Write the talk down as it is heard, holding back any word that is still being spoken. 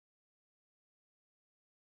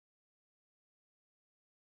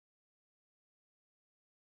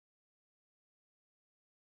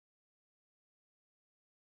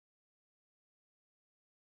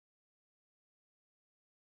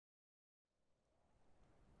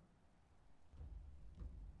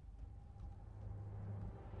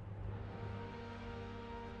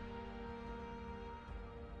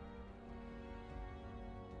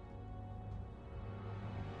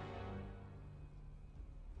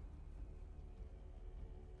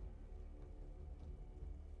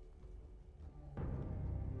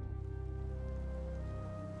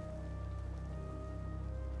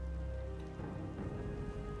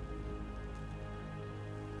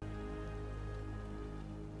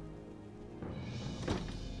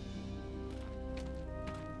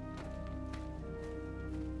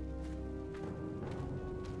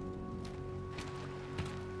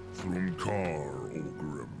Drumkar,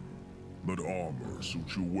 Orgrim. That armor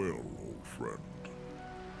suits you well, old friend.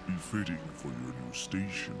 Befitting for your new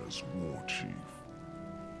station as Warchief.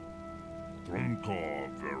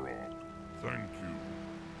 Drumkar, Varrock. Thank you.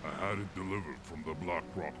 I had it delivered from the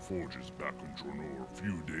Blackrock Forges back in Draenor a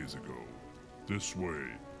few days ago. This way,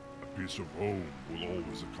 a piece of home will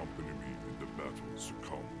always accompany me in the battles to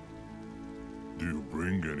come. Do you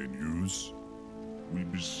bring any news? We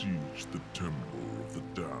besieged the Temple of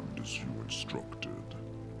the Damned as you instructed.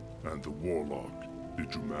 And the Warlock,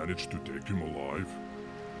 did you manage to take him alive?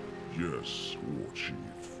 Yes,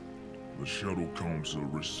 Warchief. The Shadow Council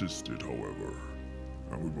resisted, however,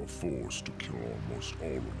 and we were forced to kill almost all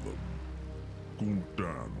of them.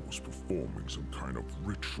 Gul'dan was performing some kind of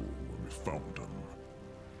ritual when we found him.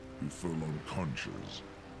 He fell unconscious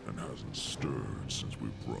and hasn't stirred since we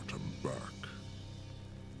brought him back.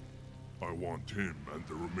 I want him and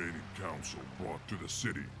the remaining council brought to the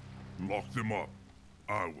city. Lock them up.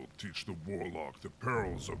 I will teach the Warlock the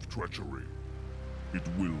perils of treachery. It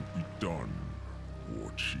will be done,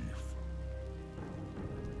 Warchief.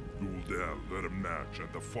 Gul'dan led a match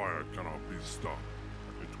and the fire cannot be stopped.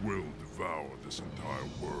 It will devour this entire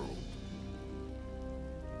world.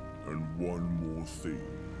 And one more thing.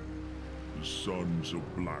 The sons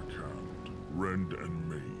of Blackhand, Rend and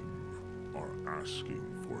Maim, are asking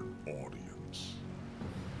for an audience.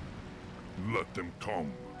 Let them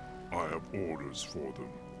come. I have orders for them.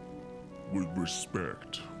 With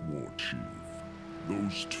respect, Warchief,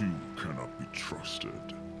 those two cannot be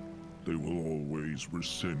trusted. They will always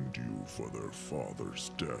resent you for their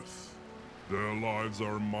father's death. Their lives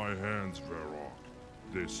are in my hands, Varrock.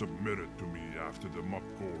 They submitted to me after the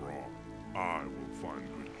Makugam. I will find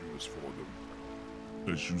good use for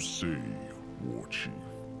them. As you say, Warchief.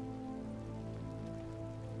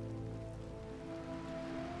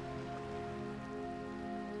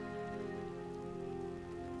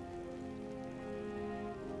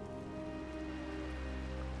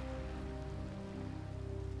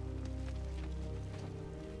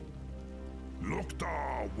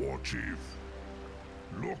 Lokta, Warchief!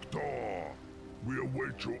 Lokta! We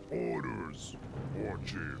await your orders,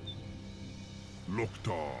 Warchief.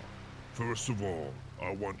 Lokta, first of all,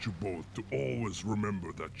 I want you both to always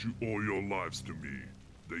remember that you owe your lives to me.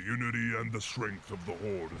 The unity and the strength of the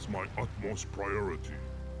Horde is my utmost priority.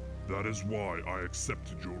 That is why I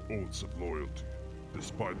accepted your oaths of loyalty,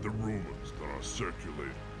 despite the rumors that are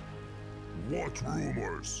circulating. What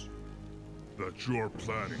rumors? That you are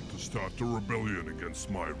planning to start a rebellion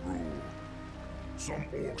against my rule. Some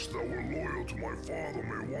orcs that were loyal to my father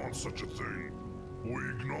may want such a thing. We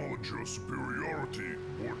acknowledge your superiority,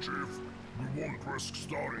 Warchief. We won't risk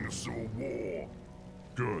starting a civil war.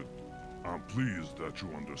 Good. I'm pleased that you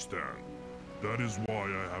understand. That is why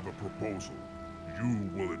I have a proposal.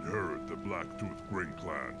 You will inherit the Blacktooth Green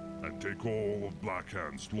Clan and take all of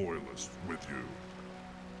Blackhand's loyalists with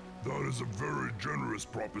you. That is a very generous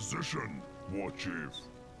proposition, Warchief.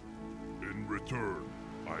 In return,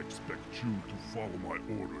 I expect you to follow my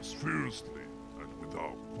orders fiercely and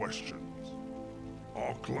without questions.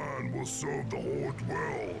 Our clan will serve the Horde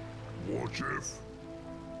well, Warchief.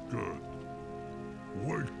 Good.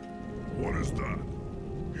 Wait, what is that?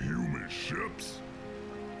 Human ships?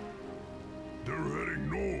 They're heading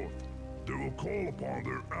north. They will call upon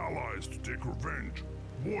their allies to take revenge.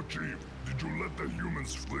 Warchief, did you let the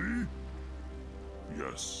humans flee?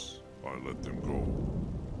 Yes, I let them go.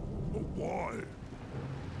 But why?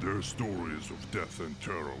 Their stories of death and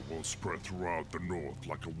terror will spread throughout the north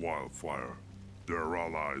like a wildfire. Their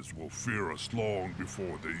allies will fear us long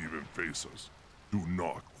before they even face us. Do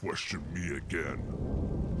not question me again.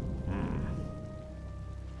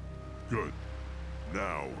 Good.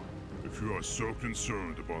 Now, if you are so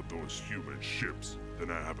concerned about those human ships,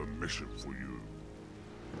 then I have a mission for you.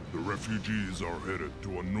 The refugees are headed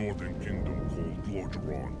to a northern kingdom called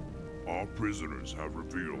Lordaeron. Our prisoners have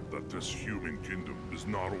revealed that this human kingdom is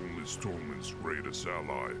not only Stormwind's greatest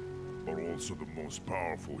ally, but also the most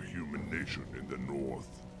powerful human nation in the north.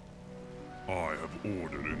 I have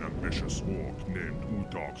ordered an ambitious orc named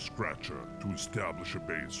Utok Scratcher to establish a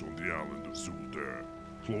base on the island of Zuuldaer,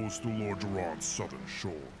 close to Lordaeron's southern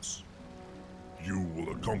shores. You will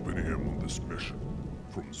accompany him on this mission.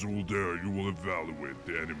 From Zuuldaer, you will evaluate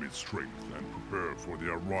the enemy's strength and prepare for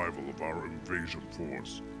the arrival of our invasion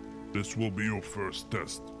force. This will be your first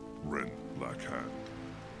test, Rend Blackhand.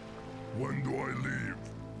 When do I leave?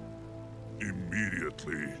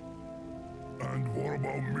 Immediately. And what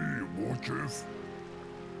about me, Warchief?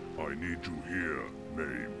 I need you here,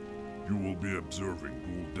 Maim. You will be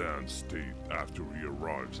observing Gul'dan's state after he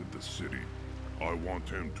arrives at the city. I want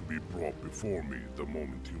him to be brought before me the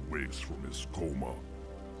moment he wakes from his coma.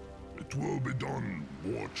 It will be done,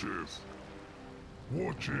 Warchief.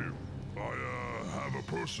 Warchief, I have a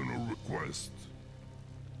personal request.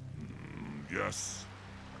 Yes.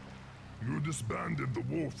 You disbanded the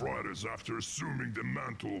Wolf Riders after assuming the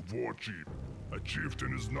mantle of Warchief. A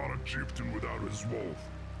chieftain is not a chieftain without his wolf.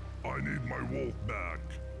 I need my wolf back.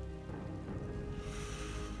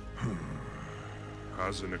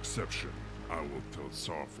 As an exception, I will tell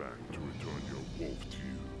Sarfang to return your wolf to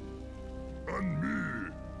you. And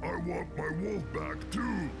me! I want my wolf back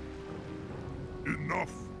too!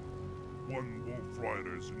 Enough! One Wolf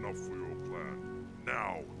Rider is enough for your clan.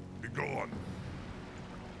 Now, be gone!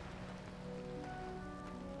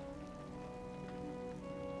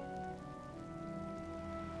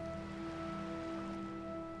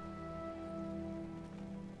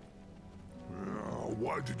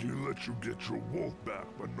 Why did you let you get your wolf back,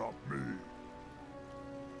 but not me?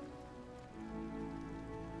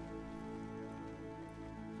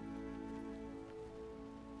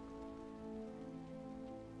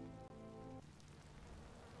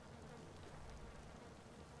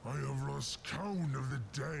 I have lost count of the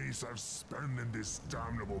days I've spent in this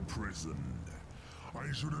damnable prison.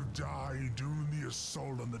 I should have died during the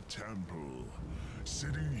assault on the temple.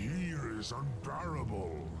 Sitting here is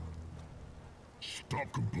unbearable.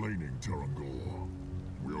 Stop complaining, Terangor.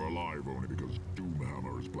 We are alive only because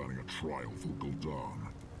Doomhamer is planning a trial for Gul'dan.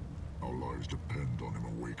 Our lives depend on him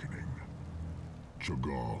awakening.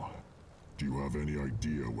 Cho'Gall, do you have any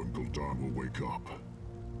idea when Gul'dan will wake up?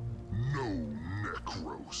 No,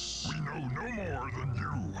 Necros. We know no more than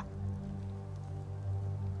you.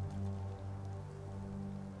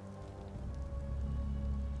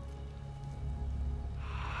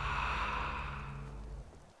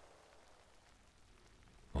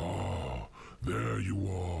 There you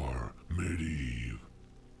are, Medivh.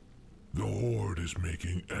 The Horde is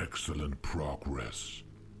making excellent progress.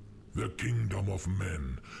 The kingdom of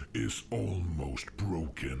men is almost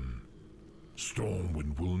broken.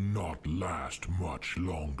 Stormwind will not last much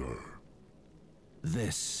longer.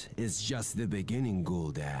 This is just the beginning,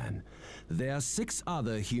 Gul'dan. There are 6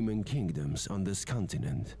 other human kingdoms on this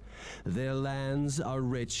continent. Their lands are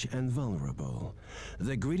rich and vulnerable.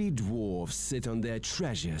 The greedy dwarves sit on their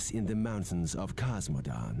treasures in the mountains of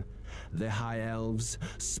Cosmodan. The High Elves,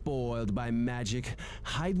 spoiled by magic,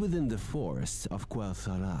 hide within the forests of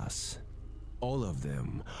Quel'Thalas. All of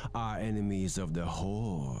them are enemies of the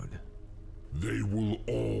Horde. They will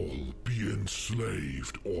all be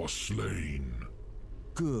enslaved or slain.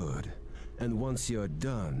 Good. And once you're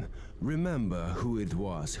done, remember who it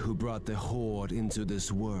was who brought the Horde into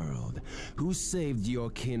this world, who saved your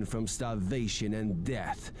kin from starvation and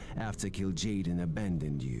death after Kil'jaeden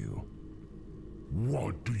abandoned you.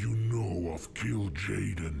 What do you know of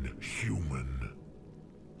Kil'jaeden, human?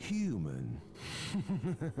 Human?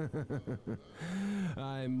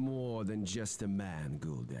 I'm more than just a man,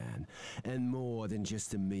 Gul'dan, and more than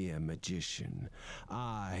just a mere magician.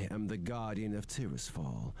 I am the guardian of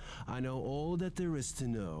Tirisfal. I know all that there is to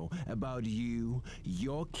know about you,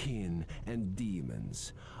 your kin, and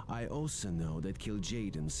demons. I also know that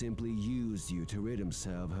Kil'jaeden simply used you to rid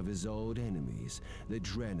himself of his old enemies, the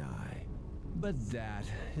Draenei. But that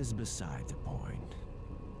is beside the point.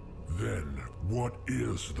 Then, what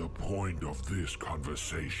is the point of this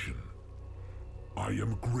conversation? I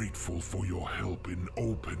am grateful for your help in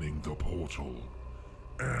opening the portal,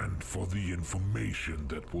 and for the information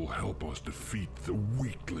that will help us defeat the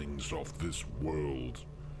weaklings of this world.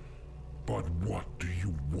 But what do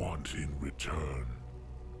you want in return?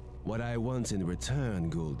 What I want in return,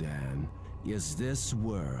 Gul'dan, is this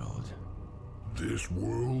world. This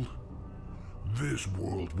world? This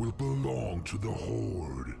world will belong to the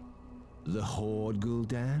Horde. The Horde,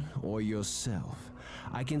 Gul'dan, or yourself?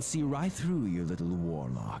 I can see right through you, little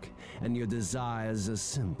warlock, and your desires are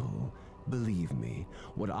simple. Believe me,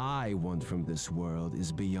 what I want from this world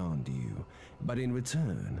is beyond you. But in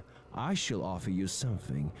return, I shall offer you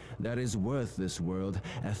something that is worth this world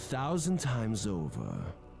 1,000 times over.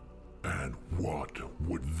 And what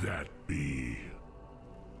would that be?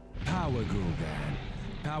 Power, Gul'dan.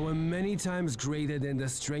 Power many times greater than the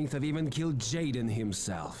strength of even Kil'jaeden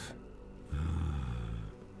himself.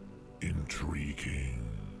 Intriguing.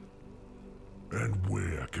 And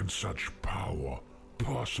where can such power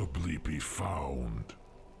possibly be found?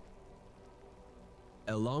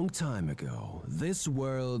 A long time ago, this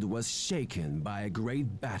world was shaken by a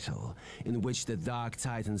great battle in which the Dark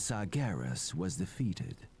Titan Sargeras was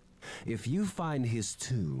defeated. If you find his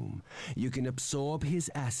tomb, you can absorb his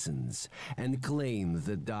essence and claim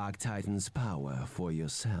the Dark Titan's power for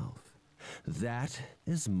yourself. That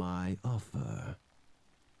is my offer.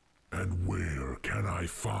 And where can I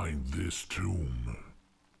find this tomb?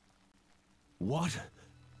 What?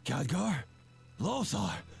 Khadgar?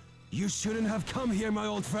 Lothar? You shouldn't have come here, my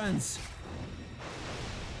old friends!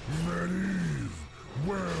 Relive,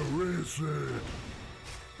 where is it?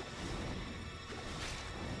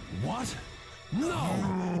 What?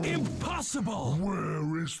 No! Impossible!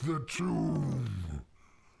 Where is the tomb?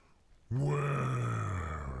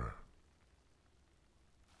 Where?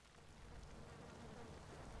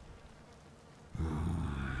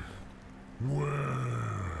 Where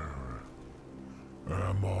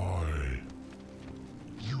am I?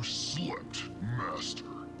 You slept, Master.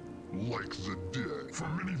 Like the dead. For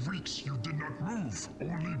many weeks you did not move,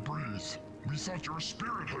 only breathe. We thought your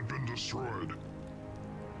spirit had been destroyed.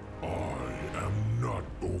 I am not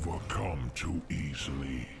overcome too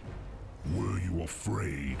easily. Were you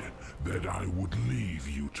afraid that I would leave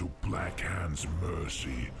you to Blackhand's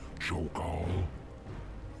mercy, Chokal?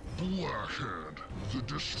 Blackhand, the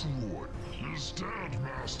Destroyer, is dead,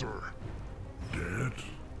 Master. Dead?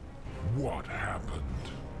 What happened?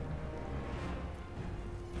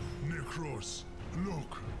 Necros,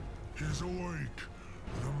 look! He's awake!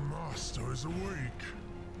 The Master is awake!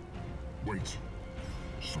 Wait.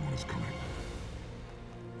 Someone is coming.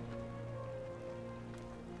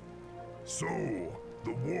 So,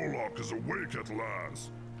 the Warlock is awake at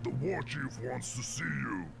last. The Warchief wants to see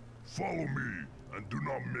you. Follow me, and do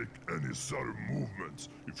not make any sudden movements.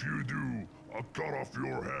 If you do, I'll cut off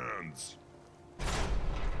your hands.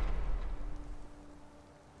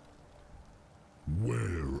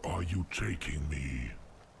 Where are you taking me?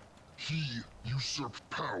 He usurped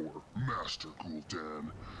power, Master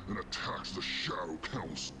Gul'dan, and attacked the Shadow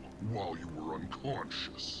Council while you were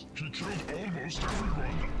unconscious. He killed almost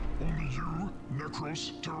everyone. Only you,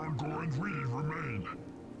 Necros, Tarangor, and we remain.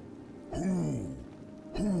 Who?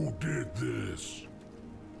 Who did this?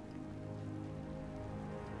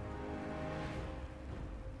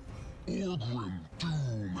 Orgrim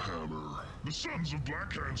Doomhamer. The sons of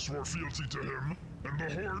Blackhand swore fealty to him, and the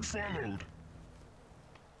Horde followed.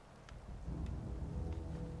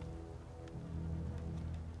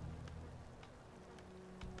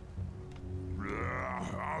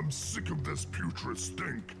 I'm sick of this putrid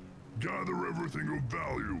stink. Gather everything of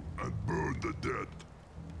value and burn the dead.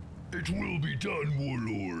 It will be done,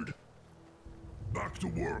 Warlord. Back to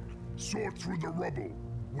work. Sort through the rubble.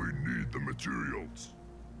 We need the materials.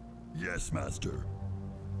 Yes, Master.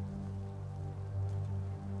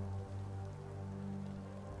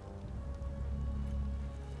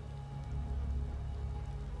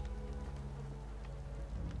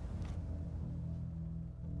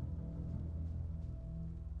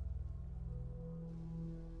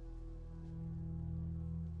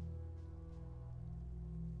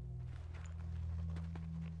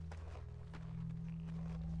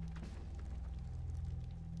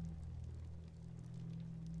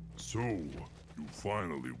 So, you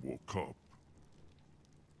finally woke up.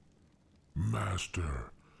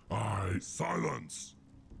 Master, Silence!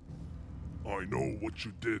 I know what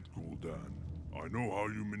you did, Gul'dan. I know how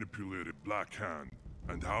you manipulated Blackhand,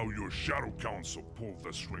 and how your Shadow Council pulled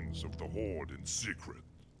the strings of the Horde in secret.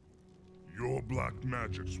 Your black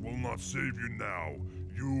magics will not save you now.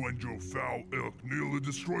 You and your foul ilk nearly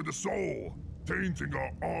destroyed us all, tainting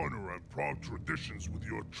our honor and proud traditions with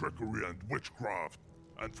your trickery and witchcraft.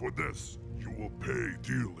 And for this, you will pay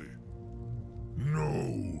dearly.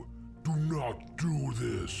 no! Do not do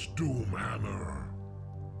this, Doomhammer!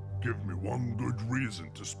 Give me one good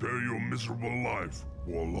reason to spare your miserable life,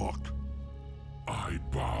 Warlock. I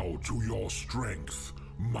bow to your strength,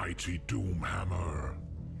 mighty Doomhammer.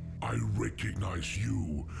 I recognize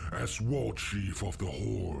you as Warchief of the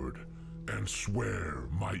Horde, and swear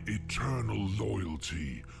my eternal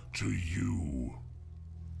loyalty to you.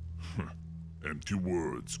 Empty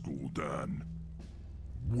words, Gul'dan.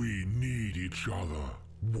 We need each other,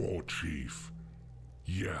 Warchief.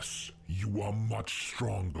 Yes, you are much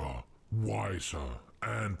stronger, wiser,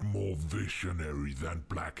 and more visionary than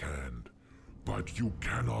Blackhand. But you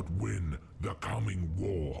cannot win the coming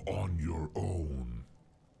war on your own.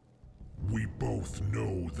 We both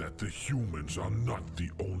know that the humans are not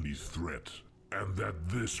the only threat, and that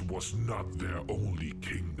this was not their only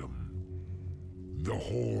kingdom. The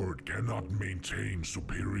Horde cannot maintain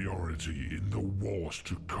superiority in the wars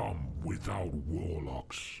to come without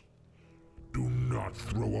warlocks. Do not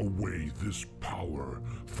throw away this power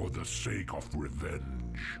for the sake of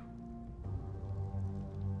revenge.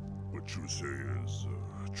 What you say is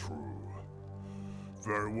true.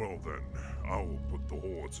 Very well then, I will put the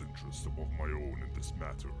Horde's interest above my own in this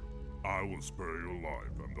matter. I will spare your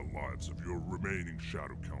life and the lives of your remaining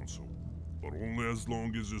Shadow Council, but only as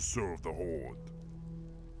long as you serve the Horde.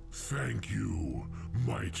 Thank you,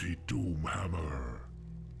 mighty Doomhammer.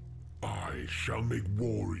 I shall make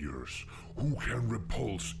warriors who can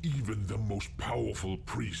repulse even the most powerful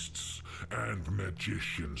priests and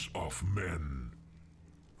magicians of men.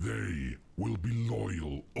 They will be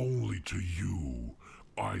loyal only to you.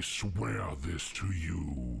 I swear this to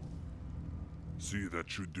you. See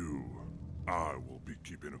that you do. I will be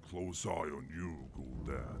keeping a close eye on you,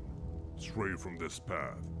 Gul'dan. Stray from this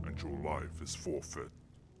path, and your life is forfeit.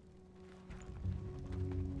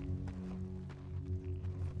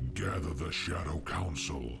 Gather the Shadow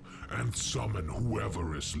Council and summon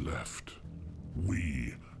whoever is left.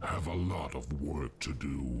 We have a lot of work to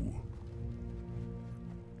do.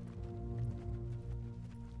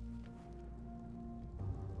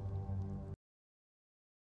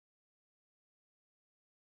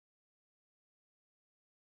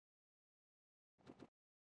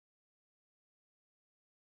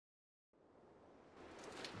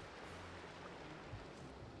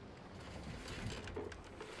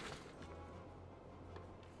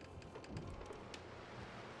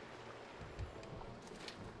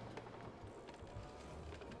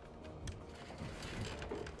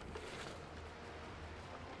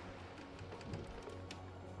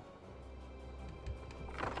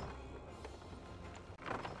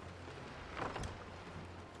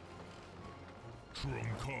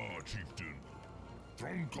 Trumka, Chieftain.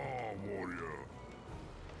 Trumka, Warrior.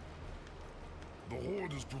 The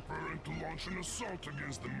Horde is preparing to launch an assault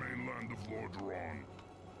against the mainland of Lordaeron.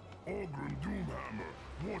 Orgrim Doomhamer,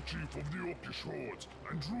 Warchief of the Orcish Hordes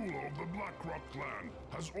and ruler of the Blackrock clan,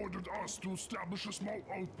 has ordered us to establish a small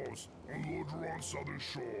outpost on Lordaeron's southern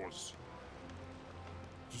shores.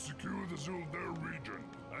 To secure the Zildare region,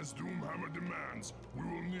 as Doomhammer demands, we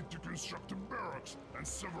will need to construct a barracks and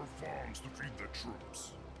several farms to feed the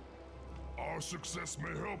troops. Our success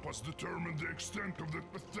may help us determine the extent of the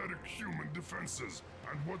pathetic human defenses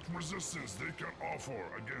and what resistance they can offer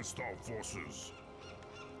against our forces.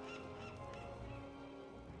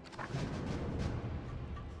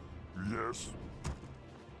 Yes?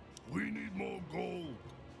 We need more gold.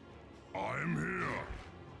 I am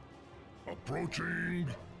here. Approaching.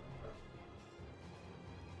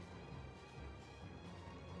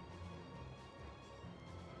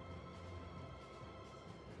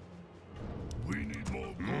 We need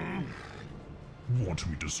more gold. Want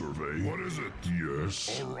me to survey? What is it?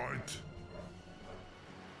 Yes. All right.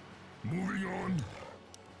 Moving on.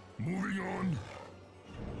 Moving on.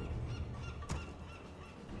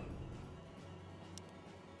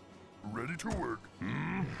 Ready to work.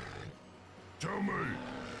 Tell me.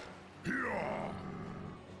 Here.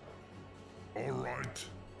 All right.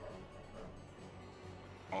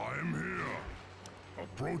 I am here.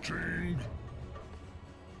 Approaching.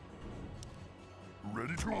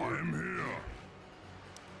 Ready to I work. am here.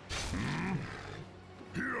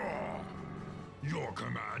 Here. Your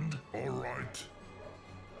command. All right.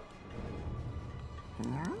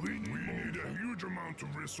 We need a huge amount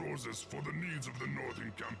of resources for the needs of the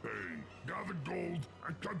Northern campaign. Gather gold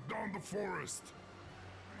and cut down the forest.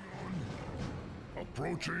 Hang on.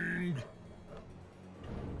 Approaching.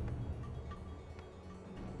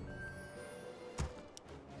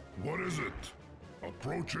 What is it?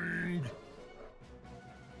 Approaching.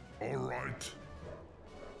 All right.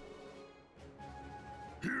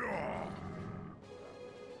 Here.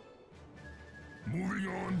 Moving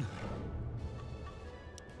on.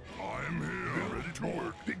 I am here. Ready to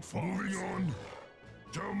work. Big farms. Moving on.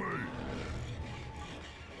 Tell me.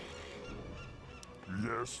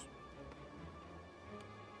 Yes.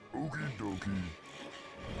 Okie dokie.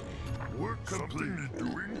 Work complete.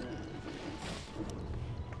 Doing?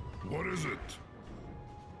 What is it?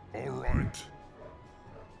 All right.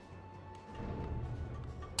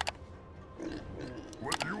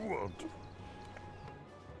 What do you want?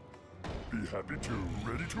 Be happy to.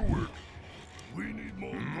 Ready to work. We need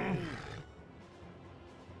more gold.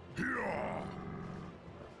 Here.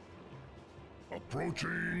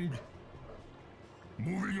 Approaching.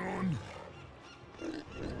 Moving on.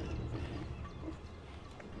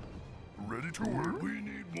 Ready to work. We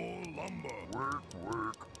need more lumber.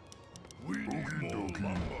 Work. We need Okie more dokie.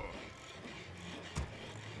 lumber.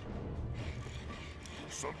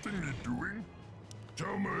 Something need doing?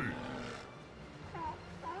 Tell me.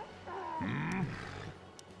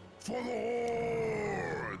 For the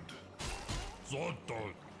Horde!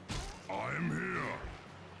 Zotan, I am here.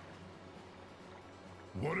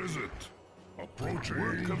 What is it? Approaching.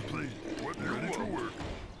 Work complete. What do you Ready to want? work.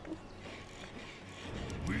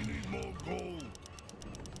 We need more gold.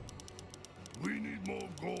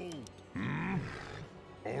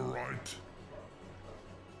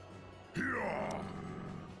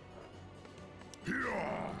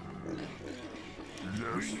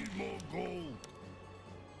 Yes. We need more gold.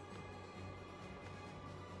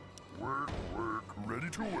 Work, work, ready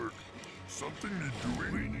to work. Something need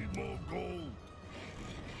doing. We need more gold.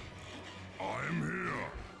 I'm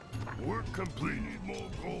here. Work complete. We need more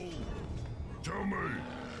gold. Tell me.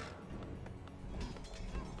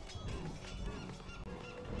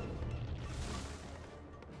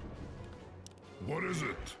 What is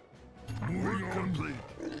it? Moving on. Complete.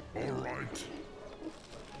 All right.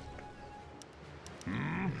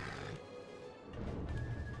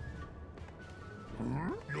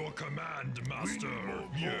 Your command, Master.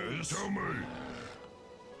 Yes. Tell me.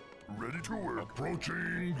 Ready to work.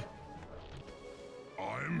 Approaching.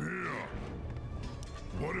 I'm here.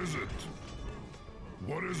 What is it?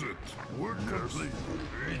 What is it? Work complete.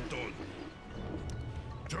 Done.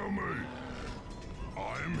 Tell me.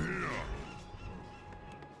 I'm here.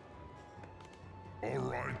 All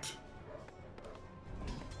right.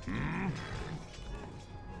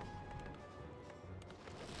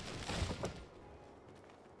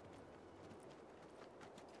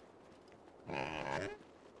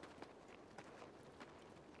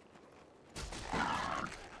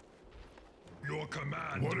 Your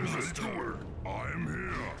command, what is it, Master? I'm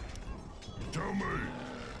here. Tell me.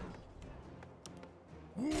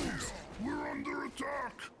 Wolves, we're under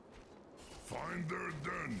attack. Find their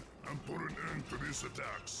den and put an end to these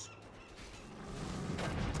attacks.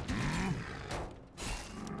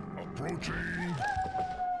 Approaching.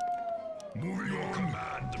 Moving on.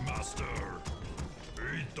 Command, Master.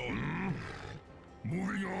 Done.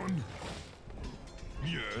 Moving on.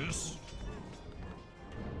 Yes.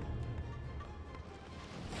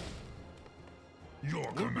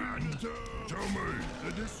 Your command. Tell me.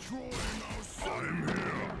 They're destroying our city. I'm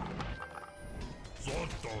here.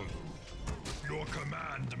 Zoton. Your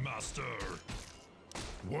command, Master.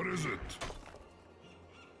 What is it?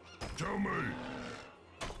 Tell me.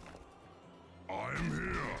 I'm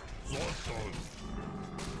here. Zoton.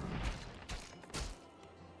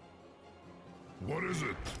 What is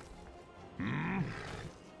it?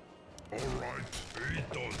 All right.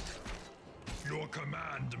 Done. Your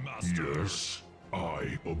command, Master. Yes,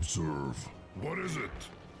 I observe. What is it?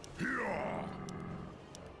 Here.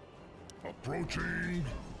 Approaching.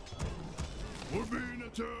 We're being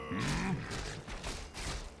attacked.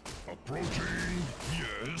 Approaching.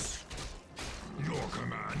 Yes. Your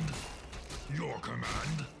command. Your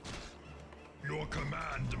command. Your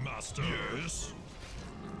command, Master. Yes.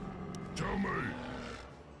 Tell me.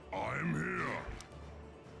 I'm here.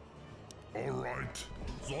 All right.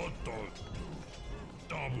 Zoton.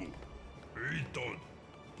 Dabu. Eiton.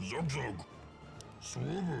 Zugzug.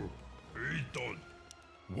 Swover. Eiton.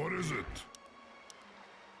 What is it?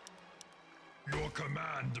 Your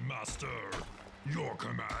command, Master. Your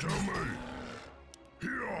command. Tell me.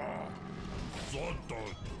 Here.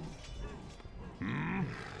 Zoton.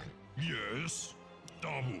 Yes.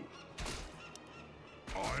 Dabu.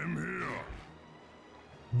 I'm here.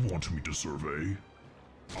 Want me to survey?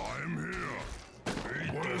 I'm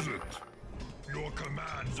here. What is it? Your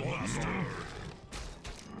command, Master.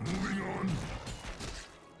 Moving on.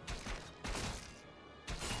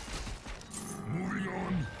 Moving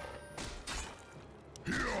on.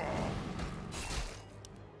 Here.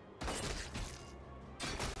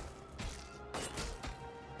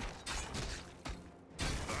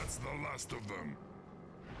 That's the last of them.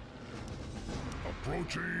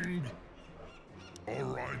 Approaching. All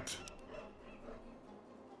right.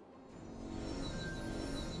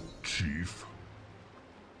 Chief?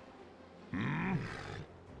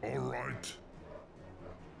 All right.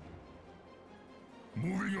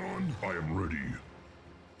 Moving on. I am ready.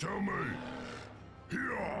 Tell me.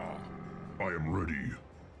 Here. I am ready.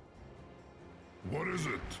 What is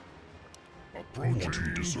it? Approaching. Want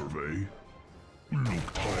me to survey?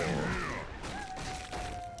 Look Here.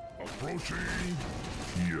 Approaching.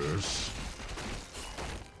 Yes.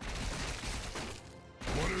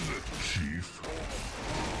 What is it? Chief?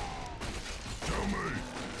 Tell me.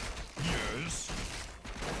 Yes.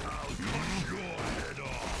 I'll cut your head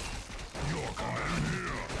off. Your command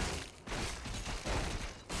here.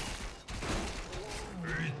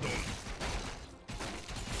 Ethan.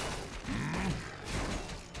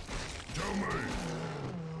 Tell me.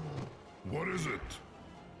 What is it?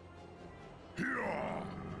 Here.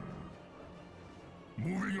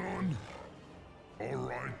 Moving on. All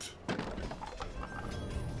right.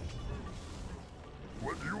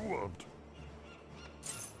 What do you want?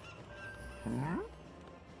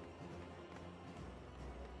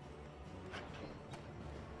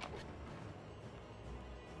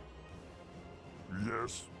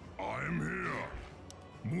 Yes, I'm here.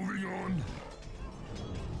 Moving on.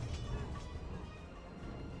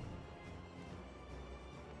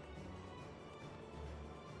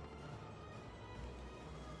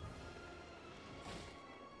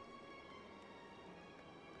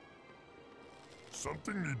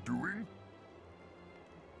 Something need doing?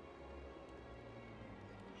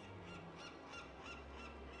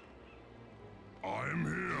 I am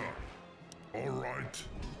here. All right.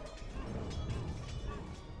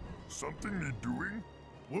 Something need doing?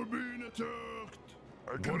 We're being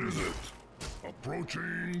attacked. What is it?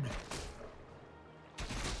 Approaching.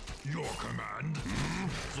 Your command.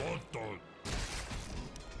 Zotto.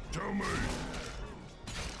 Tell me.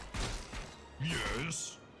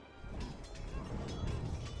 Yes.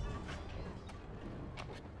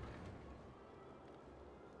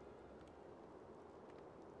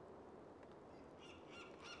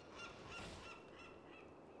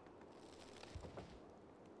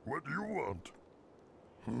 What do you want?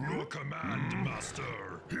 Your command, Master.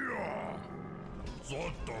 Here.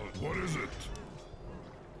 Zotto. What is it?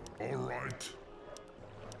 All right.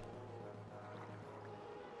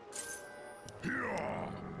 Here.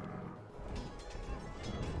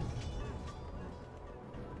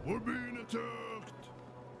 We're being attacked.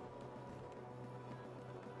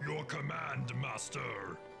 Your command,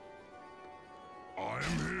 Master. I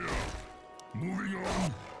am here. Moving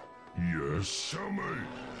on. Yes. Tell me.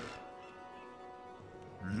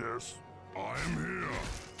 Yes, I am here.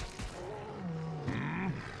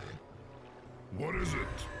 What is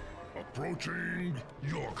it? Approaching.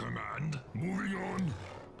 Your command. Moving on.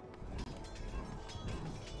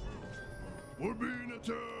 We're being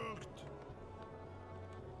attacked.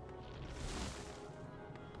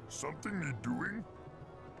 Something need doing?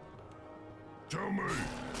 Tell me.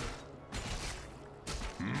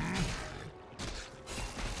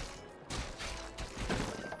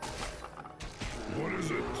 What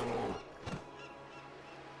is it?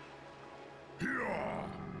 Here!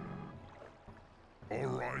 All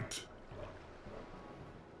right.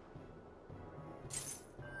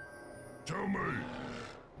 Tell me.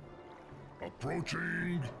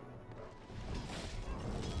 Approaching.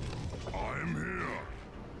 I am here.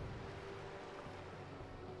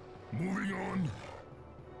 Moving on.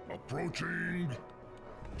 Approaching.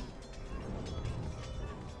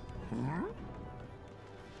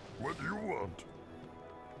 What do you want?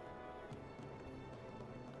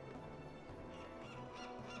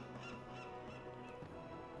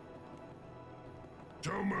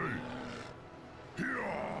 Tell me. Here.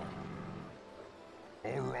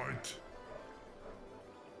 All right.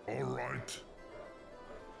 All right.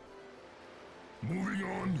 Moving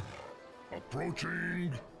on.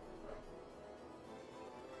 Approaching.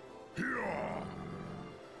 Here.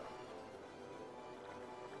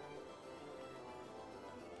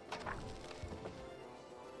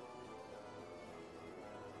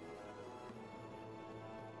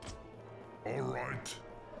 All right.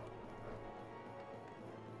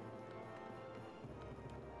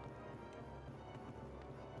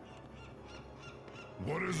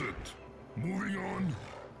 What is it? Moving on.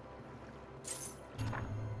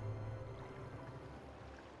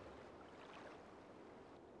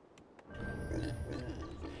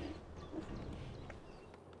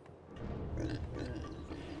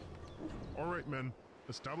 All right, men.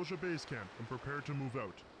 Establish a base camp and prepare to move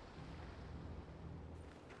out.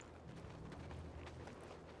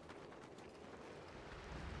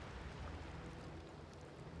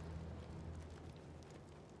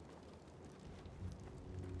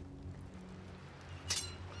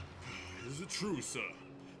 Is it true, sir?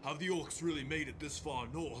 Have the orcs really made it this far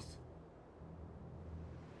north?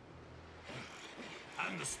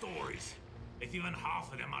 And the stories. If even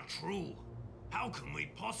half of them are true, how can we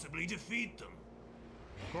possibly defeat them?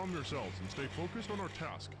 Calm yourselves and stay focused on our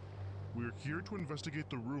task. We are here to investigate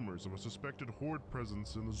the rumors of a suspected Horde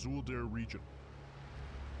presence in the Zuuldair region.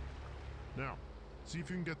 Now, see if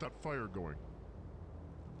you can get that fire going.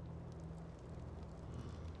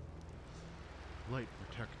 Light,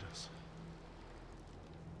 protect us.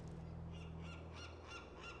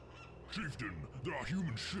 Chieftain, there are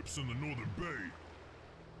human ships in the northern bay.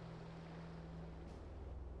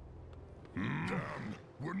 Damn,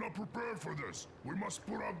 we're not prepared for this. We must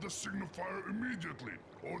put out the signifier immediately,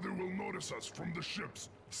 or they will notice us from the ships.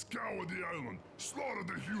 Scour the island, slaughter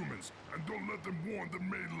the humans, and don't let them warn the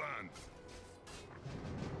mainland.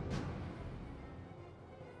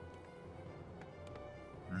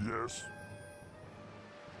 Yes.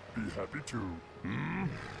 Be happy to.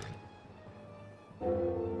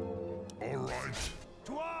 All right.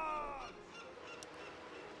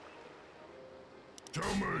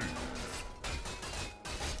 Tell me.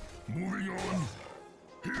 Moving on.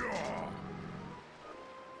 Here.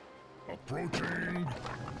 Approaching.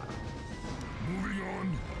 Moving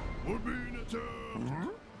on. We're being attacked.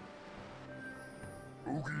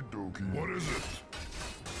 Okie dokie. What is it?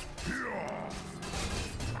 Here.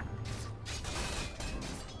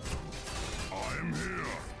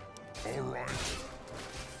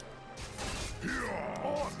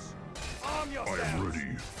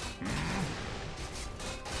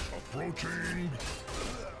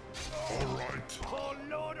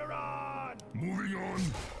 on!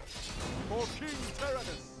 For King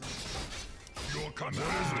Tyrannus! Your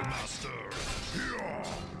command, Master! Here!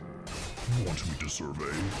 Want me to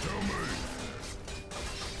survey? Tell me!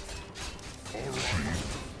 Alright.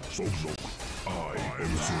 So, I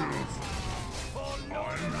observe.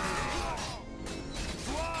 I'm here!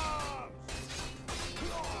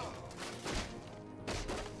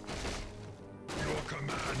 Your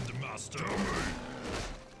command, Master! Tell me!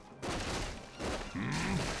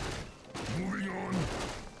 Moving on.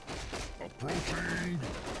 Approaching.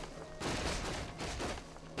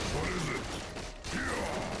 What is it? Here!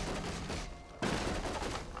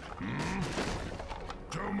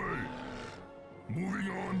 Tell me. Moving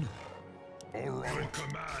on. All right. Your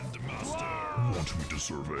command, Master. Want me to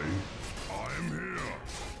survey? I am here.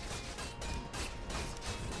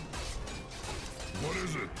 What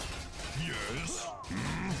is it? Yes.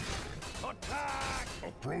 Attack!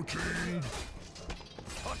 Approaching.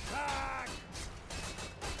 Attack!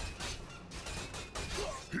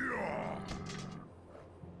 Here.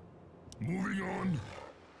 Moving on.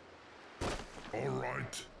 All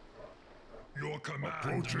right. Your command,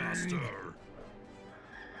 approaching. Master.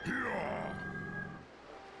 Here.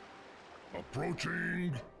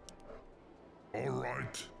 Approaching. All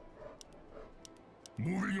right.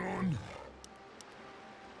 Moving on.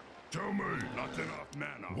 Tell me. Not enough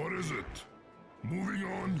mana. What is it? Moving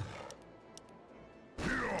on.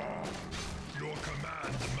 Here. Your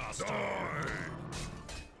command, Master. Die.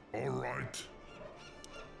 All right.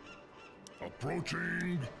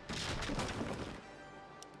 Approaching.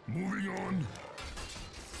 Moving on.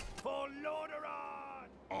 For Lordaeron!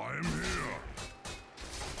 I am here.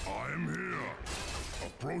 I am here.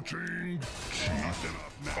 Approaching. Chief,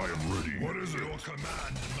 I am ready. What is it? Your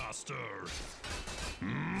command, Master.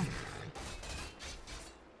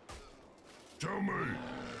 Tell me.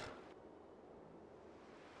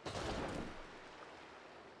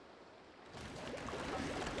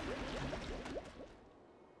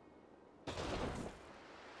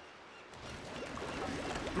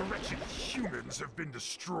 The wretched humans have been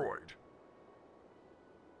destroyed.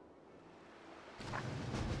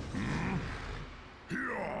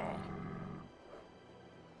 Here!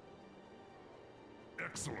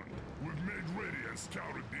 Excellent. We've made ready and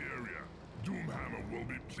scouted the area. Doomhammer will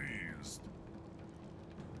be pleased.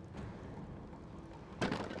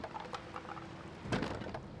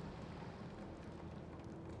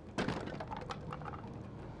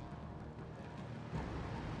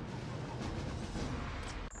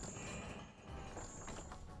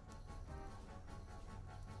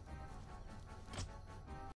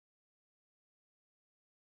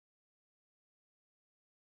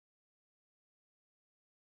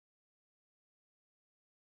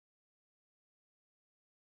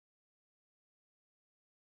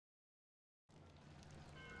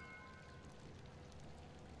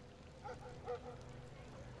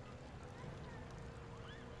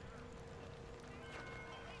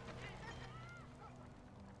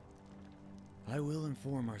 I will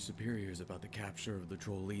inform our superiors about the capture of the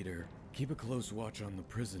troll leader. Keep a close watch on the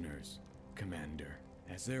prisoners, Commander,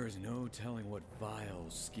 as there is no telling what vile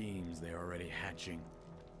schemes they are already hatching.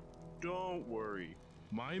 Don't worry.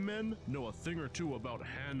 My men know a thing or two about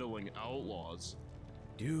handling outlaws.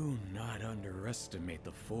 Do not underestimate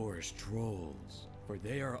the forest trolls, for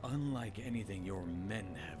they are unlike anything your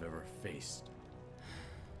men have ever faced.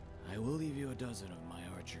 I will leave you a dozen of my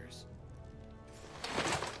archers.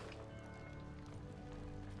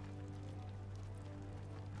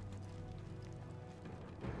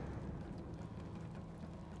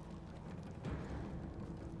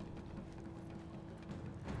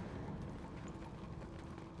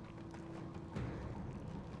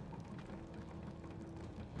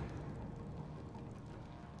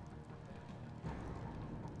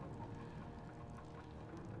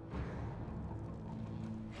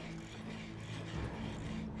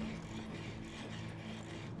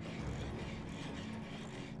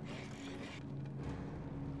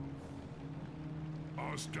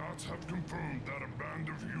 Our scouts have confirmed that a band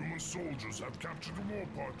of human soldiers have captured a war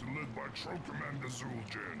party led by Troll Commander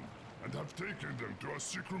Zul'jin, and have taken them to a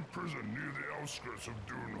secret prison near the outskirts of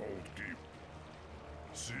Doomhammer Keep.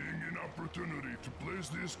 Seeing an opportunity to place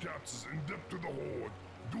these captives in debt to the Horde,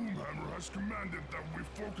 Doomhammer has commanded that we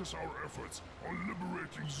focus our efforts on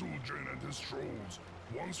liberating Zul'jin and his trolls.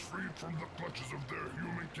 Once freed from the clutches of their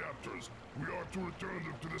human captors, we are to return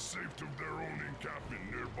them to the safety of their own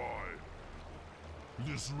encampment nearby.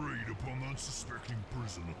 This raid upon the unsuspecting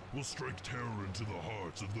prison will strike terror into the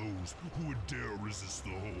hearts of those who would dare resist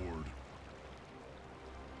the Horde.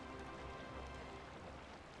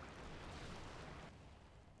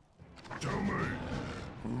 Tell me!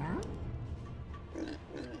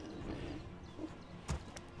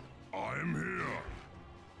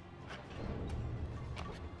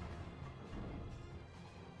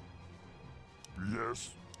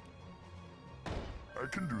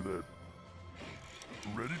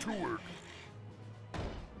 to work.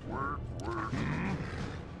 Work.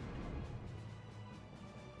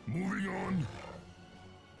 Moving on.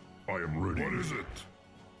 I am ready. What is it?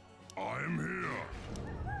 I am here.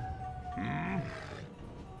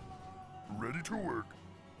 Ready to work.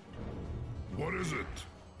 What is it?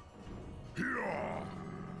 Here.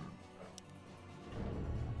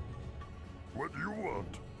 What do you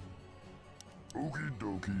want? Okie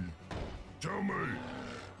dokie. Tell me.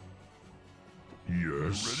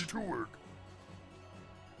 Yes. Ready to work.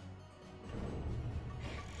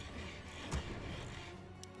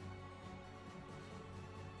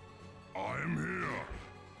 I am here.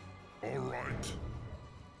 All right.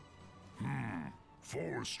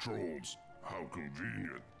 Forest trolls. How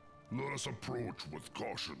convenient. Let us approach with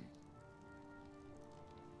caution.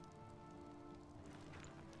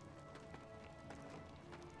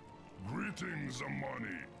 Greetings,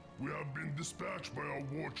 Amani. We have been dispatched by our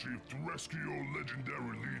warchief to rescue your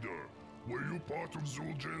legendary leader. Were you part of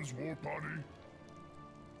Zul'Jin's war party?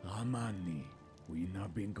 Amani, we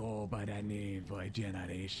not been called by that name for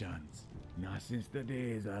generations. Not since the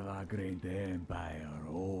days of our great empire,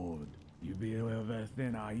 Horde. You be well versed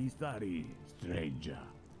in our history, stranger.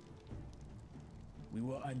 We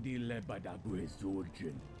were indeed led by the great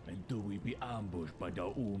Zul'Jin until we be ambushed by the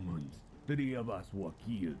humans. 3 of us were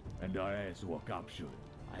killed and the rest were captured.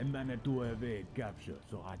 I managed to evade capture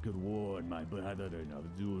so I could warn my brethren of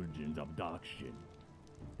Zul'Jin's abduction.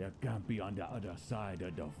 Their camp be on the other side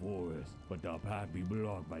of the forest, but the path be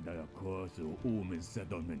blocked by the colossal human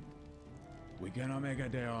settlement. We cannot make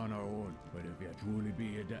it there on our own, but if you truly be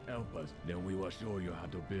here to help us, then we will show you how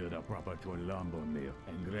to build a proper troll lumber mill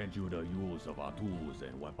and grant you the use of our tools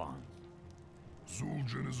and weapons.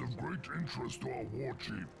 Zul'Jin is of great interest to our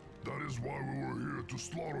warchief. That is why we were here to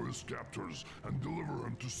slaughter his captors and deliver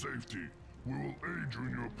him to safety. We will aid you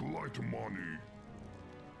in your plight, Amani.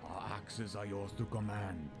 Our axes are yours to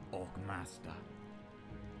command, Orc Master.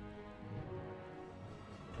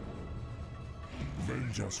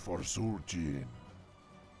 Vengeance for Zul'Jin.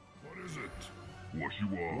 What is it? What you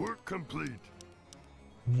want? Work complete.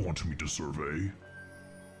 Want me to survey?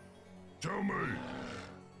 Tell me.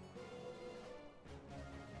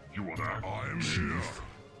 You want that? I am Chief. here.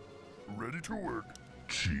 Ready to work.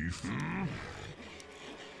 Chief?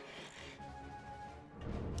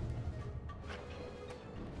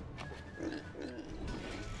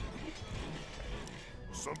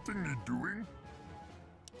 Something need doing?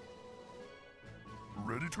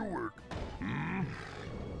 Ready to work.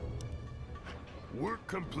 Work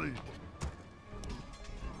complete.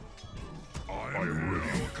 I am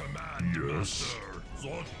ready. Your command, Yes. Master.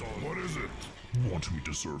 Zotto. What is it? Want me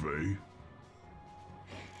to survey?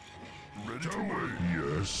 Ready to work.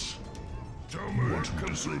 Yes. Tell me. Want me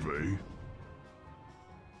to survey?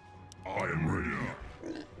 I am ready.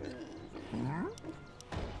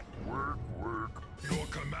 Work. Your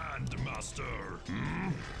command, Master.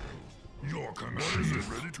 Your command. What is it?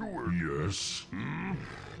 Ready to work. Yes.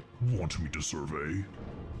 Want me to survey?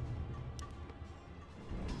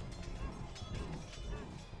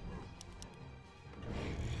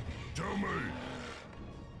 Tell me.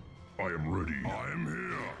 I am ready. I am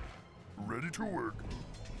here. Ready to work.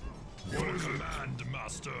 What is command,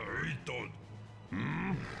 Master?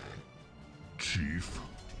 Chief?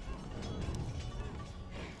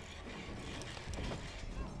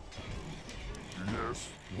 Yes.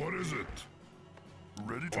 What is it?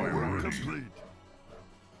 Ready to I am work ready. complete.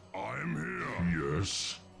 I am here.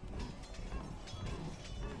 Yes.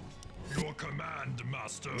 Your command,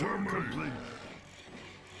 Master. Work complete.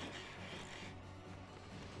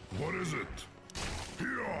 What is it?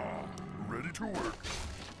 Here. Ready to work.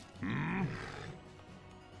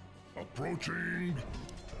 Approaching.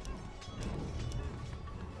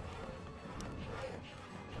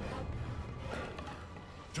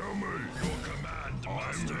 Tell me. Your command,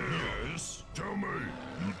 Master. Yes. Tell me.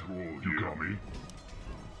 You got me?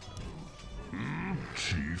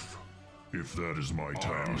 Chief, if that is my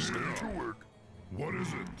task. Ready to work. What is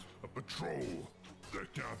it? A patrol. Their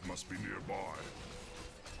camp must be nearby.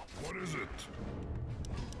 What is it?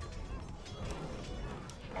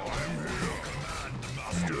 I am here. Command,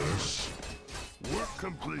 Master. Yes. Work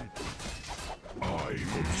complete. I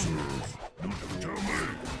observe. Tell me.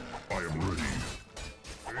 I am ready.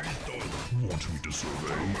 Want me to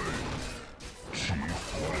survey?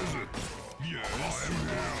 Chief? What is it? Yes. I am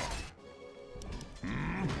here.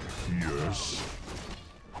 Yes.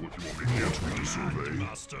 What do you want me to survey?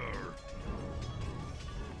 Master.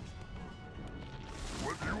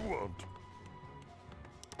 What do you want?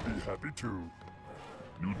 Be happy to.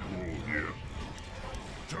 Neutral here.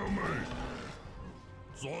 Tell me.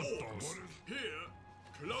 Zortos, here,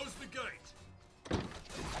 Close the gate!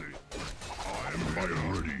 I am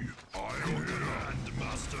ready. I am Command,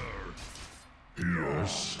 Master.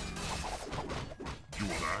 Yes. You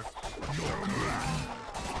will act. Your command.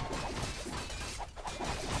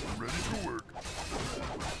 Ready to work.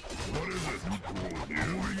 What is it?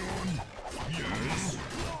 Moving on. Yes.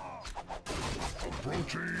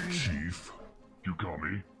 Approaching. Chief. You call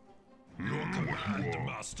me? Your command,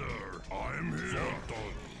 Master. I am here.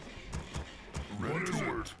 Ready to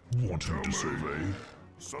work. Want me to survey?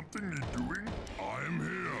 Something need doing? I am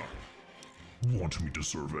here. Want me to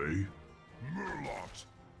survey? Murlocs.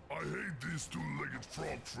 I hate these two-legged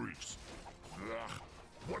frog freaks. Ugh.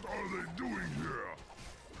 What are they doing here?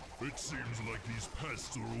 It seems like these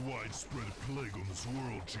pests are a widespread plague on this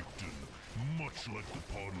world, Chieftain. Much like the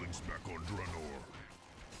podlings back on Draenor.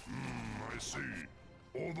 I see.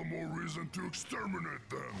 All the more reason to exterminate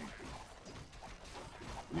them.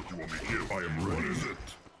 What do you want me to kill? I am ready. What is it?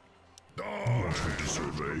 Die. Want me to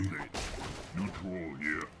survey? Neutral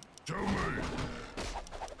here. Tell me.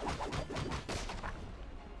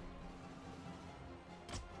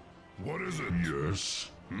 What is it? Yes.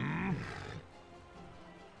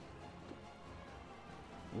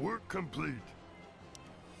 Work complete.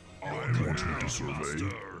 I want me to survey.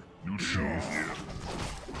 Neutral here.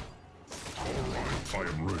 Alright, I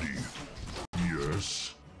am ready.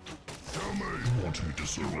 Yes. Tell me. Want me to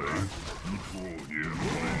survey? Neutral here.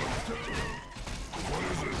 What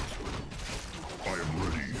is it? I am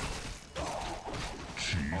ready.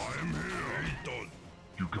 Chief. I am here. Done.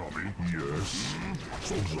 You call me? Yes.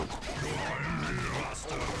 Sounds up. I am here,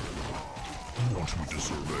 Master. Want me to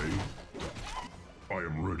survey? I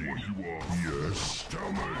am ready. What you are? Yes.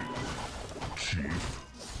 Tell me. Chief.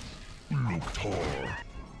 Luktar.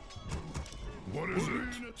 What is it?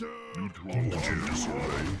 Neutral. Want you to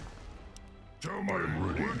survey? Tell me. I am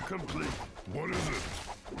ready. Work complete. What is it?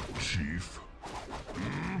 Chief.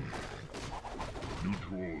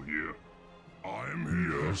 Neutral here. I am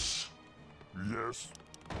here. Yes. Yes.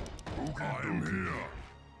 I am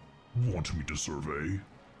here. Want me to survey?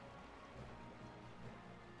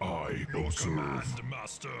 I Your observe. command,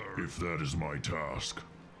 Master. If that is my task.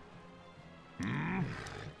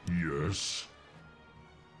 Yes.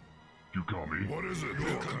 You call me? What is it?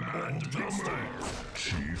 Your command, Master.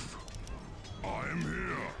 Chief. I am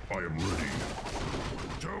here. I am ready.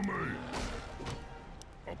 Tell me.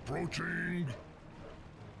 Approaching.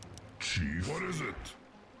 Chief. What is it?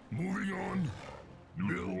 Moving on.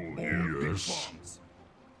 Neutral Big yes. bombs.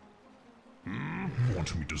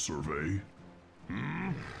 Want me to survey?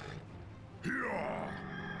 Here.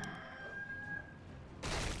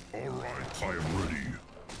 All right. I am ready.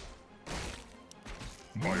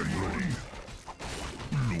 I am ready.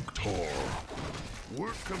 Luktar.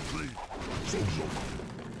 Work complete. Zozo.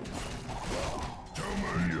 Tell me.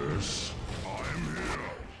 Yes. I am here.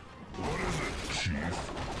 What is it? Chief.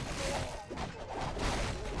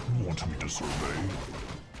 Want me to survey?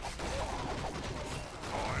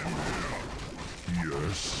 I am here.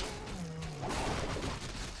 Yes.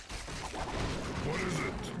 What is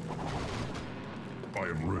it? I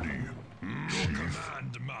am ready. Your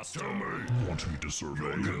command, Master. Tell me. Want me to survey?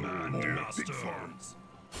 Your command, Master. Big farms.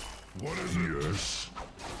 What is it? Yes.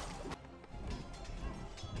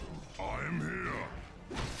 I am here.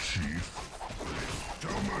 Chief.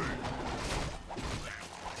 Tell me.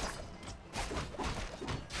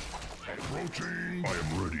 Approaching. I am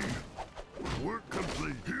ready. Work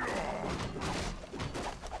complete. Here.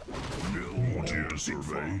 Want you to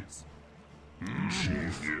survey?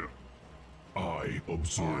 Chief. I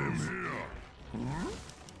observe. I am here.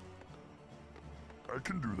 I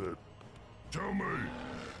can do that. Tell me.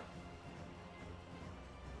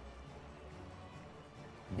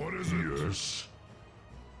 What is it? Yes.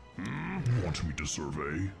 Want me to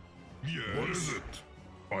survey? Yes. What is it?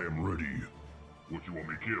 I am ready. What you want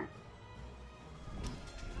me to kill?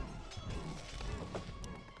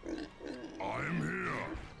 I am here.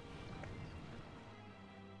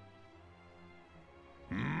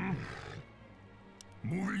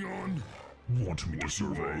 Moving on. Want me to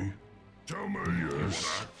survey? Tell me.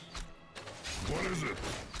 Yes. What is it?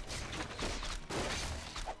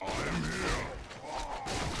 I am here.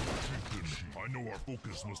 I know our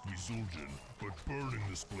focus must be Zul'jin, but burning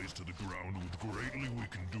this place to the ground would greatly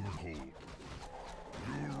weaken Horde.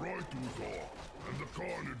 You're right, Uthor. And the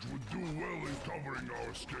carnage would do well in covering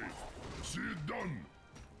our escape. See it done.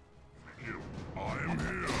 Thank you. I am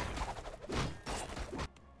here.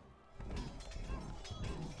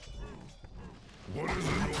 What is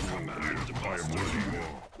it? Your command, I am ready.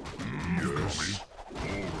 Yes.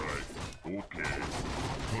 All right. Okay.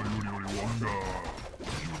 Wanda.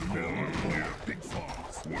 Big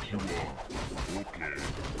farms. you are. Okay.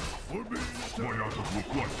 We're being attacked. My answers will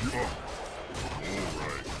flush you up.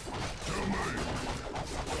 Alright. Tell me.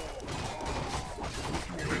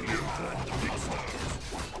 Begin.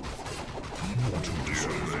 Want to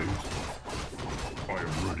disobey? I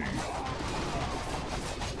am ready.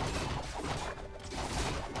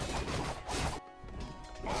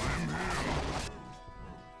 I am here.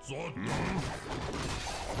 Zodon.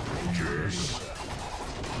 Yes.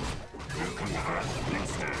 Your command,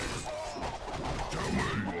 Master. Tell me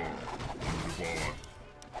you are. Under the power.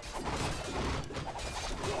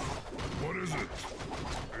 What is it?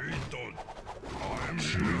 Eton. I am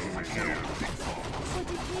here. What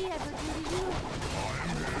did we ever do to you? I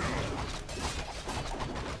am here.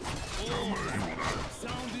 Tell me that.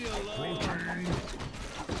 Sound the alarm. Protein.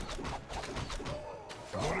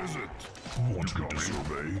 What is it? Want to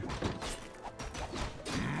disobey?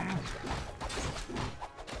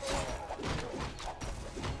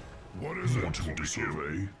 What is it? Want to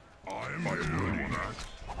disobey? I am ready.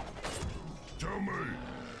 Tell me.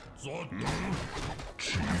 Zodon.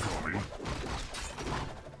 Chief.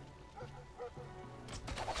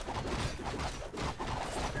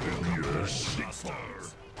 Yes, Master.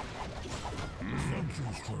 Thank you,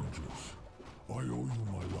 strangers. I owe you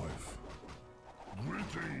my life.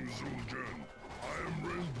 Greetings, Zul'jin. I am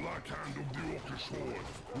Blackhand of the Orcish Horde.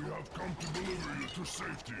 We have come to deliver you to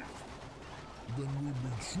safety. Then we've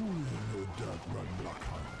been truly in your debt, Red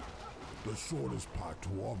Blackhand. The shortest path to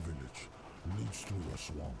our village leads through the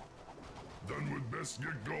swamp. Then we'd best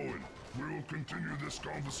get going. We will continue this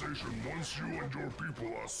conversation once you and your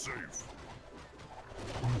people are safe.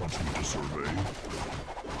 Want me to survey?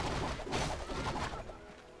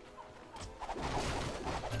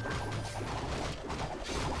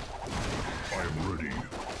 I am ready.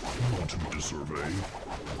 Want me to survey?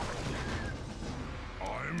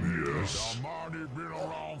 I'm here. Yes. The mighty been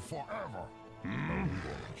around forever. And we're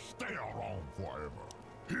gonna stay around forever.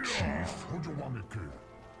 Here. Chief, what you want me to kill?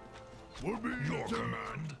 Will be your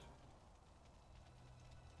command.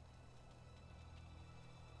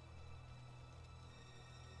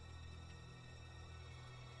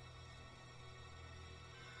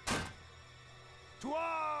 To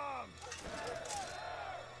arms!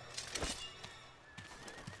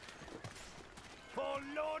 For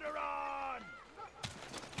Lordaeron!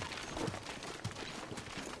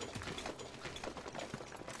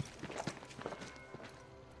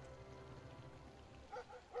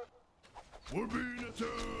 We're being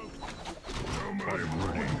attacked! Tell me I am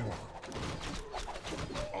ready.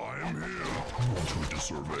 I am here. Want me to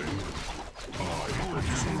survey? I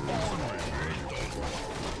observe.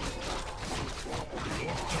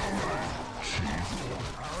 Tell me, Chief.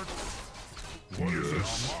 What is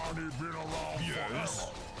this? Yes.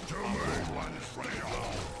 Tell me.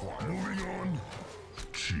 Moving on.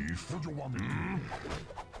 Chief. What do you want me to do?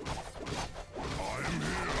 I am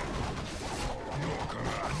here. Your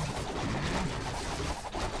command.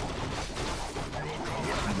 Your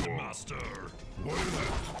command, Master. What is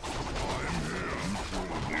it? I am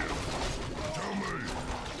here. Tell me.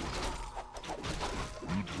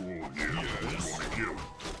 Neutral, yes. Kill.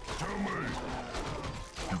 Tell me.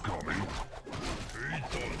 You call me?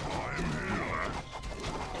 I am here.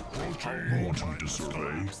 Approaching. Want me to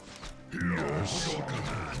survey? Yes. Your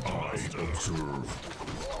command, Master. I observe.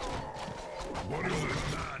 What is it?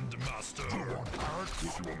 Command, Master.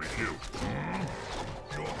 What you want me to do?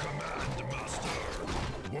 Your command, Master.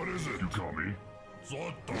 What is it? You call me?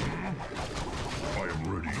 Zodon. I am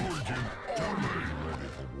ready. Tell me. Ready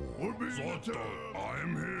for war. We're being Zodon. I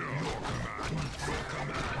am here. Your command. Your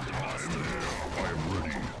command, Master. I am here. I am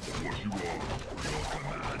ready. What you want? Your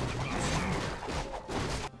command, Master.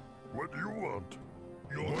 What do you want?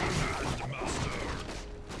 Your command, Master.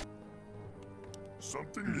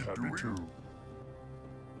 Something is happy too.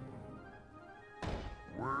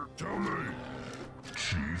 Tell me.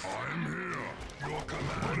 Chief. I am here. Your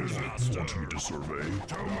command, Master. Want me to survey?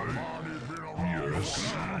 Tell me.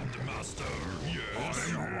 Yes. Command, Master. Yes.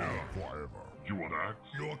 I am here. Forever. You want that?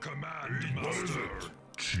 Your command, Master. What is it?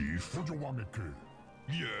 Chief. What do you want me to kill?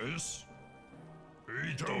 Yes.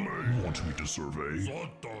 Tell me. Want me to survey?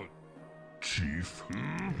 Zodon. Chief.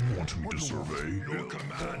 Want me to survey? Your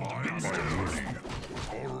command, Master. I am ready.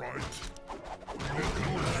 All right. Your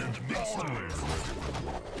command, Master.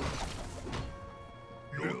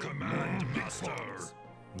 Your command, Master.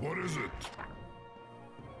 What is it?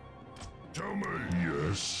 Tell me.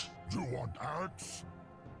 Yes. Do you want axe?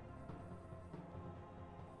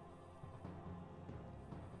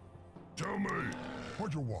 Tell me.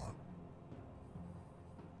 What you want?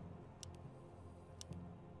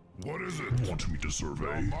 What is it? Want me to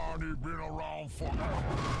survey? The money been around forever.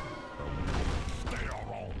 Stay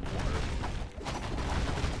around forever.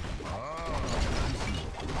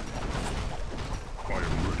 I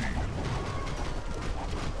am ready.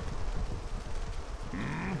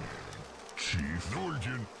 Chief.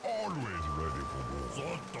 Zul'jin always ready for war.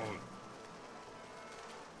 Zoltan.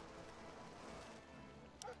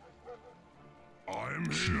 I'm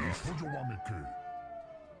here. Chief. What do you want me to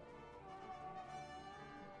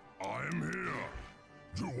I'm here.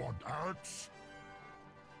 kill? You want axe?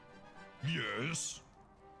 Yes.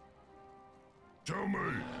 Tell me,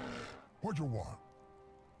 What do you want?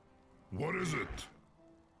 what is it?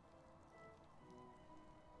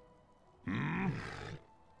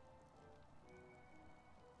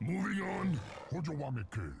 Moving on. What do you want me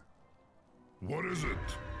to kill? What is it?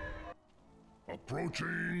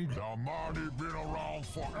 Approaching. The money been around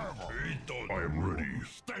forever. I am ready.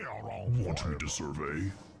 Stay around Want forever. me to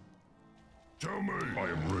survey? Tell me. I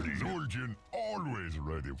am ready. Zul'jin always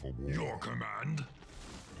ready for war. Your command.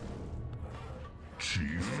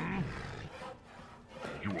 Chief.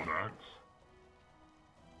 You want axe?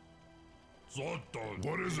 Zoltan.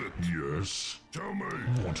 What is it? Yes. Tell me.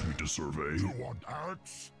 Want me to survey? You want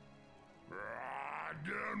axe?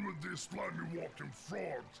 Again with these slimy walking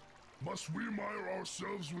frogs. Must we mire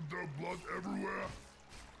ourselves with their blood everywhere?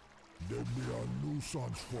 They be a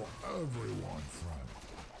nuisance for everyone, friend.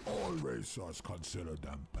 All races consider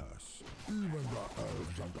them pests. Even the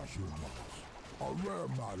elves and the humans. A rare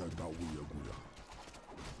matter that we agree on.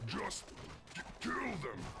 Just kill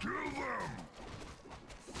them! Kill them!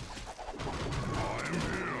 I'm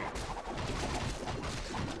here.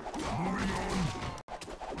 Moving on.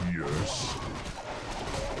 Yes.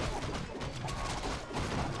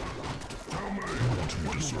 Tell me. Want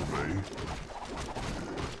me to survey?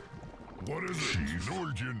 What is it? Chief.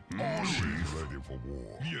 Zul'jin always ready for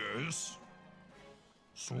war. Yes.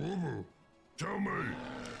 Silver. Tell me.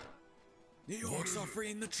 The orcs are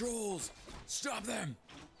freeing the trolls! Stop them!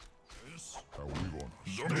 Yes. Are we gonna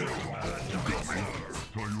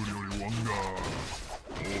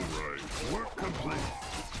Alright. Work complete.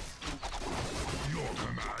 Your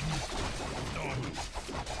command. Done.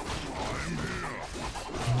 I'm here.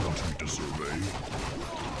 Want me to survey?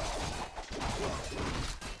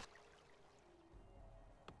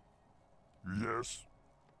 Yes.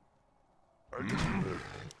 I can do it.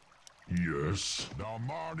 Yes. The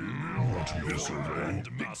money Want me to survey?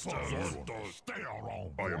 Master. Stay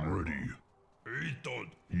around. I am ready.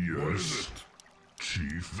 Eton. Yes. What is it?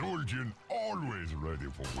 Chief. Zul'jin always ready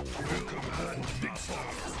for war. Your command,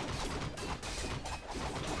 Master.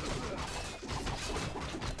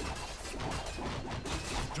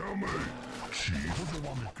 Tell me. Chief. What do you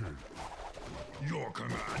want me to kill? Your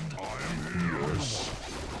command. I am here. Yes.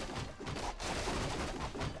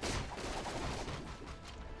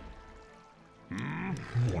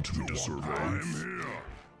 Want me to survey? I'm here.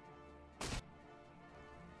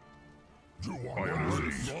 You I want am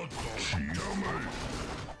ready. Chief. Tell me.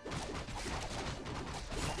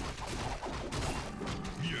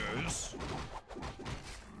 Yes.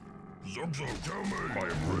 Zugzug, tell me. I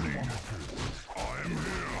am ready. I am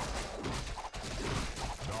here.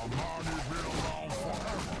 The money been around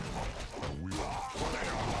forever. And we will stay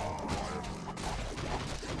around forever.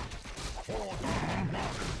 For the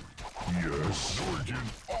money. Yes. Zul'jin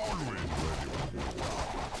always ready for war.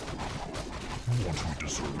 Want me to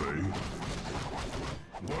survey?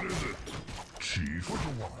 What is it? Chief. What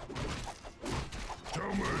you want?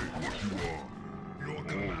 Tell me what you want. Your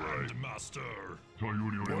command, Master. What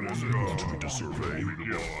is it? Want me to survey?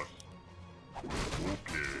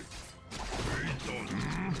 Okay. Eton.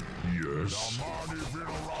 Yes. The money been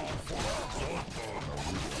around forever.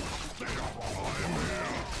 Stay up. I am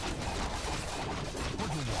here.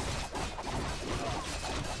 What you want?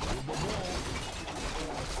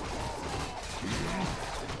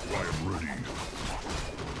 I am ready.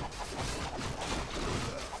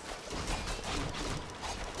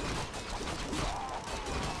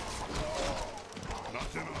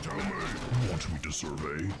 Nothing. Tell me. Want me to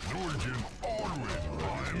survey? Zul'jin always ready.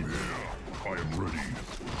 I am here. I am ready.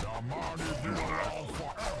 The money been around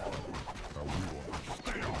forever. And we will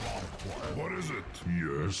stay around forever. What is it?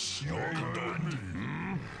 Yes. Your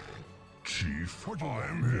command. Chief. What you I want?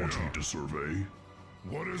 am here. Want me to survey?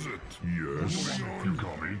 What is it? Yes. Moving on. You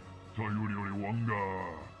got me.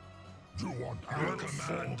 You want Your axe?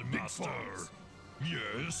 command, Master.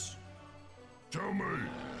 Yes. Tell me.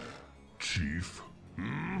 Chief.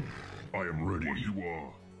 I am ready. What you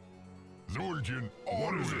are? Zul'jin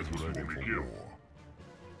What is always it? ready for war.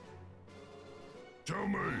 Tell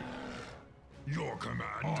me. Your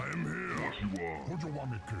command. I am here. What you are? What you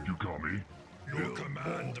want me to? You call me? Your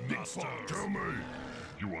command, master. Tell me.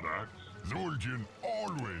 You want axe? Zul'jin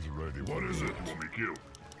always ready. What is it? You want me killed?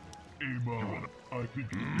 Iman, I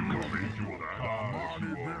think you call me? You want axe? You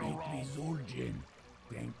are. Make me Zul'jin.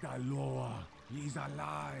 Thank the Lord. He's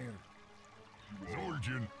alive.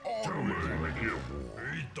 Zul'jin Tell me. always You want me ready. killed?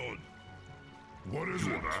 Eton. What is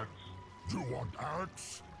it? Axe? You want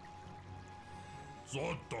axe?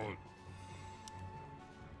 Zoton.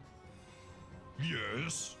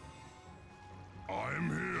 Yes. I am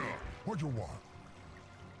here. What you want?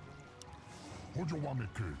 What you want me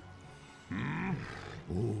to?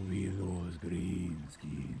 Ovi los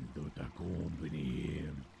greenskins don't accompany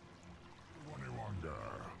him. What do you want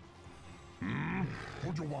there?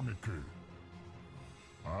 What you want me to?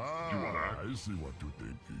 You want axe? I see what you're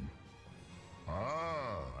thinking.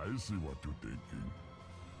 I see what you're thinking.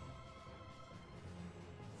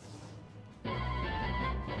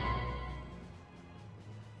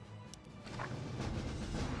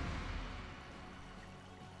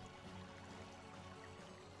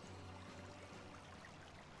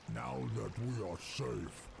 Now that we are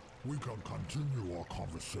safe, we can continue our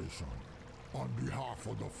conversation. On behalf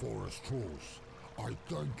of the Forest Trolls, I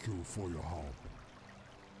thank you for your help.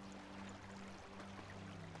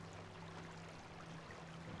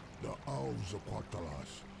 The elves of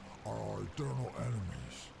Quatalas are our eternal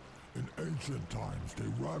enemies. In ancient times, they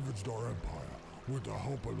ravaged our empire with the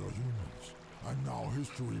help of the humans, and now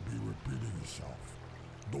history be repeating itself.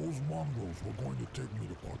 Those mongrels were going to take me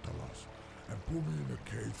to Quatalas and put me in a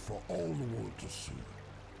cage for all the world to see.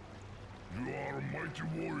 You are a mighty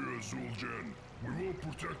warrior, Zul'jin. We will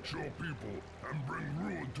protect your people and bring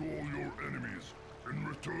ruin to all your enemies. In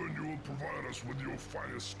return, you will provide us with your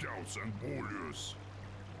finest scouts and warriors.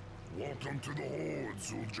 Welcome to the Horde,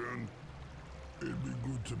 Zul'jin. It'd be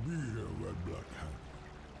good to be here, Red Blackhand.